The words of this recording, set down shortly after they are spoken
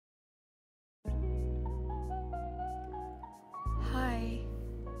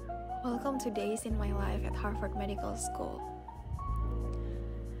Welcome to Days in My Life at Harvard Medical School.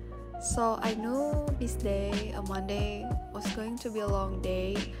 So I knew this day, a Monday, was going to be a long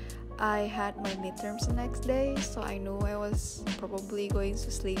day. I had my midterms the next day, so I knew I was probably going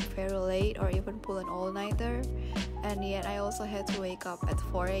to sleep very late or even pull an all-nighter. And yet I also had to wake up at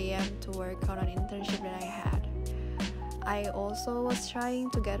 4 a.m. to work on an internship that I had. I also was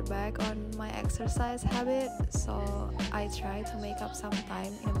trying to get back on my exercise habit, so I tried to make up some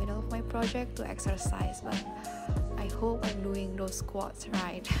time in the middle of my project to exercise, but I hope I'm doing those squats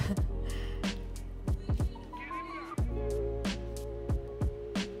right.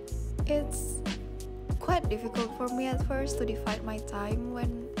 It's quite difficult for me at first to divide my time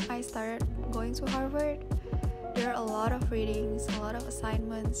when I started going to Harvard. There are a lot of readings, a lot of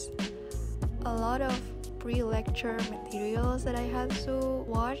assignments, a lot of pre-lecture materials that I had to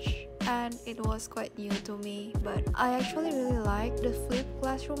watch, and it was quite new to me, but I actually really like the flipped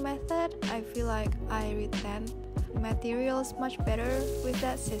classroom method. I feel like I retain materials much better with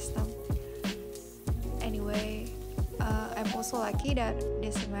that system. Anyway, I'm also lucky that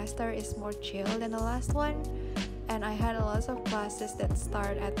this semester is more chill than the last one, and I had a lot of classes that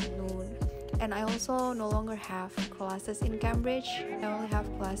start at noon. And I also no longer have classes in Cambridge. I only have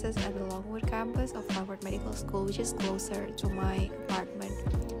classes at the Longwood campus of Harvard Medical School, which is closer to my apartment.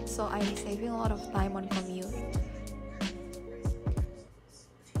 So I'm saving a lot of time on commute.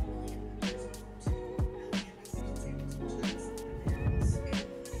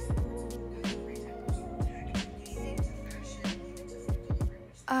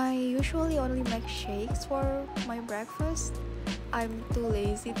 I usually only make shakes for my breakfast. I'm too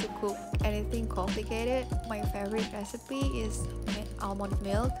lazy to cook anything complicated. My favorite recipe is almond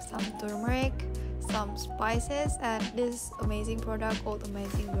milk, some turmeric, some spices, and this amazing product called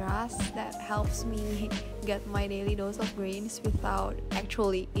Amazing Grass that helps me get my daily dose of greens without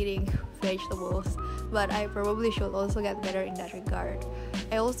actually eating vegetables. But I probably should also get better in that regard.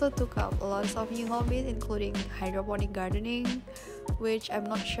 I also took up lots of new hobbies, including hydroponic gardening, which I'm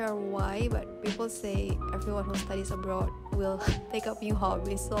not sure why, but people say everyone who studies abroad will take up new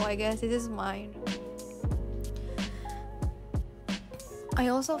hobbies, so I guess this is mine. I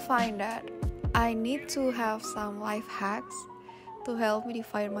also find that I need to have some life hacks to help me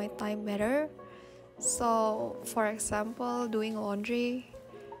define my time better. So, for example, doing laundry.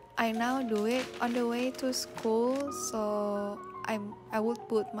 I now do it on the way to school, so I would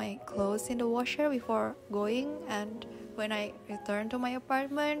put my clothes in the washer before going, and when I return to my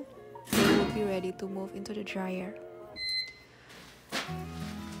apartment, they will be ready to move into the dryer.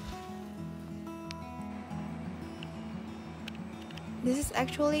 This is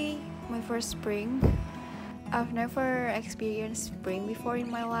actually my first spring. I've never experienced spring before in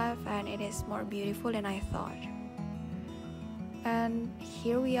my life, and it is more beautiful than I thought. And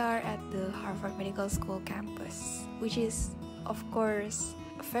here we are at the Harvard Medical School campus, which is, of course,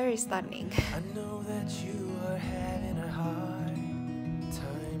 very stunning. I know that you are having a hard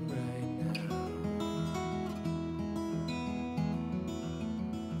time right now.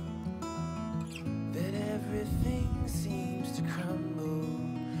 That everything seems to crumble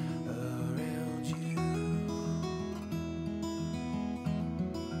around you.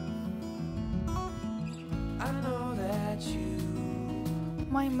 I know that you.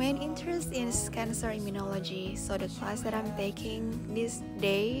 My main interest is cancer immunology, so the class that I'm taking this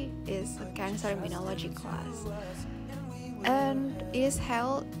day is a cancer immunology class. And it is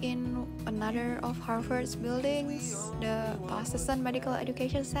held in another of Harvard's buildings, the Boston Medical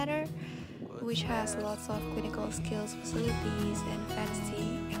Education Center, which has lots of clinical skills facilities and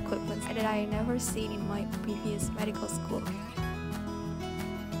fancy equipment that I never seen in my previous medical school.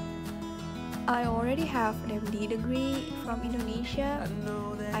 I already have an MD degree from Indonesia.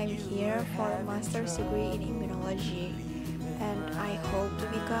 I'm here for a master's degree in immunology, and I hope to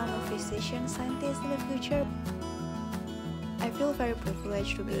become a physician scientist in the future. I feel very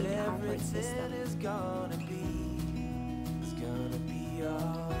privileged to be in the Harvard system. It's gonna be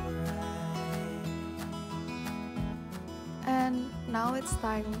alright. And now it's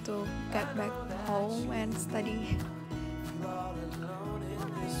time to get back home and study.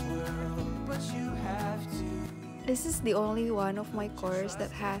 This is the only one of my course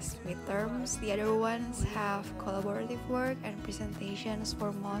that has midterms. The other ones have collaborative work and presentations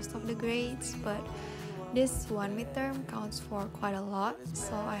for most of the grades, but this one midterm counts for quite a lot,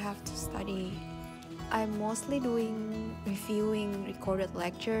 so I have to study. I'm mostly doing reviewing recorded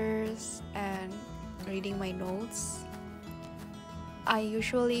lectures and reading my notes. I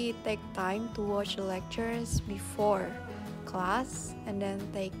usually take time to watch the lectures before class and then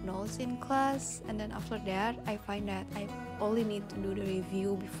take notes in class, and then after that I find that I only need to do the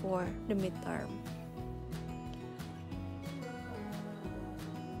review before the midterm.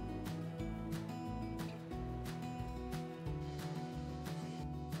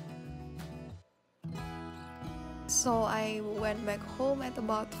 So I went back home at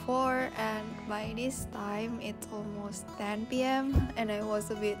about 4, and by this time it's almost 10 p.m. and I was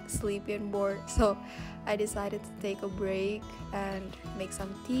a bit sleepy and bored, so I decided to take a break and make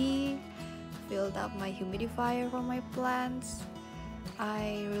some tea, filled up my humidifier for my plants.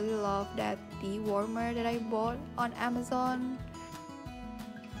 I really love that tea warmer that I bought on Amazon.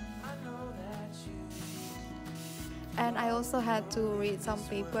 And I also had to read some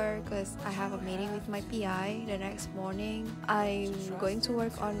paper because I have a meeting with my PI the next morning. I'm going to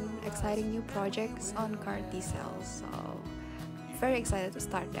work on exciting new projects on CAR T cells, so very excited to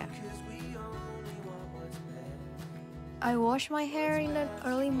start that. I washed my hair in the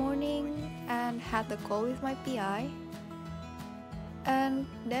early morning and had the call with my PI. And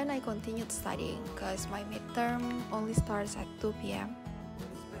then I continued studying because my midterm only starts at 2 p.m.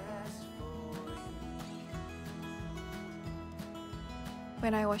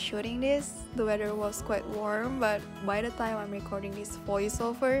 When I was shooting this, the weather was quite warm, but by the time I'm recording this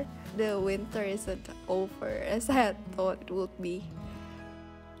voiceover, the winter isn't over as I had thought it would be.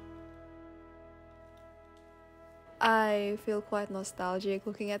 I feel quite nostalgic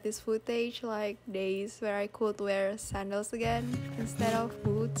looking at this footage, like days where I could wear sandals again instead of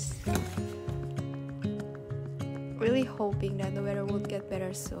boots. Really hoping that the weather would get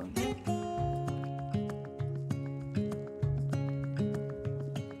better soon.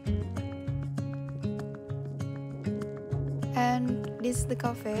 And this is the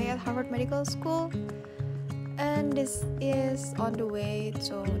cafe at Harvard Medical School, and this is on the way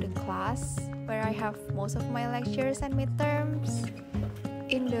to the class where I have most of my lectures and midterms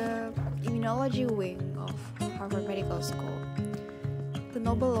in the immunology wing of Harvard Medical School. The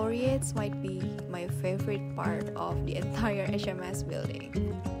Nobel laureates might be my favorite part of the entire HMS building.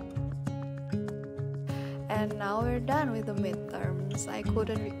 And now we're done with the midterms. I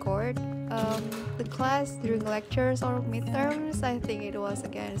couldn't record the class during lectures or midterms. I think it was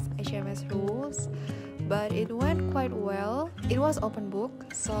against HMS rules, but it went quite well. It was open book,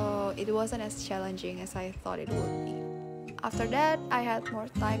 so it wasn't as challenging as I thought it would be. After that, I had more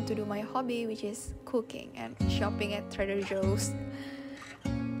time to do my hobby, which is cooking and shopping at Trader Joe's.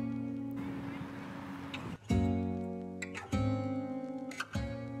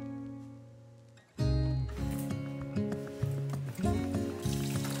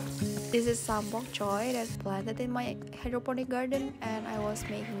 This is some bok choy that's planted in my hydroponic garden, and I was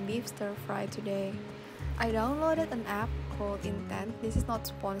making beef stir fry today. I downloaded an app called Intent. This is not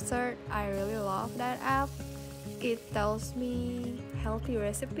sponsored. I really love that app. It tells me healthy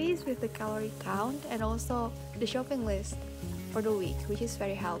recipes with the calorie count and also the shopping list for the week, which is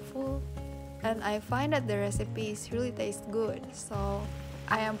very helpful. And I find that the recipes really taste good, so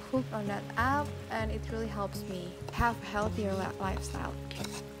I am hooked on that app, and it really helps me have a healthier lifestyle.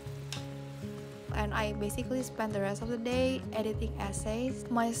 And I basically spend the rest of the day editing essays.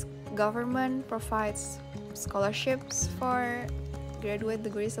 My government provides scholarships for graduate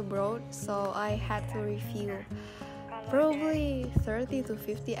degrees abroad, so I had to review probably 30 to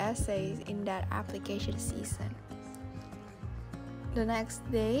 50 essays in that application season. The next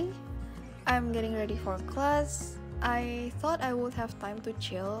day, I'm getting ready for class. I thought I would have time to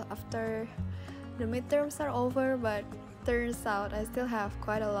chill after the midterms are over, but turns out I still have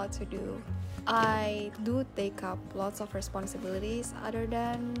quite a lot to do. I do take up lots of responsibilities other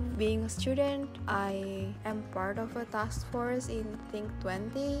than being a student. I am part of a task force in Think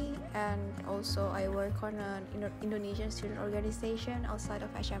 20, and also I work on an Indonesian student organization outside of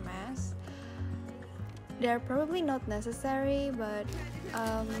HMS. They're probably not necessary, but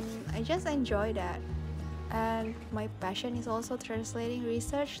I just enjoy that. And my passion is also translating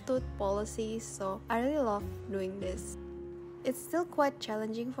research to policies, so I really love doing this. It's still quite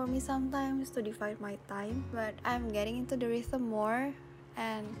challenging for me sometimes to divide my time, but I'm getting into the rhythm more,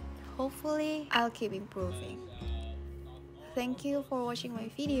 and hopefully I'll keep improving. Thank you for watching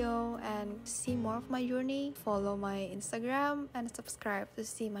my video, and to see more of my journey, follow my Instagram and subscribe to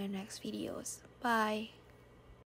see my next videos. Bye!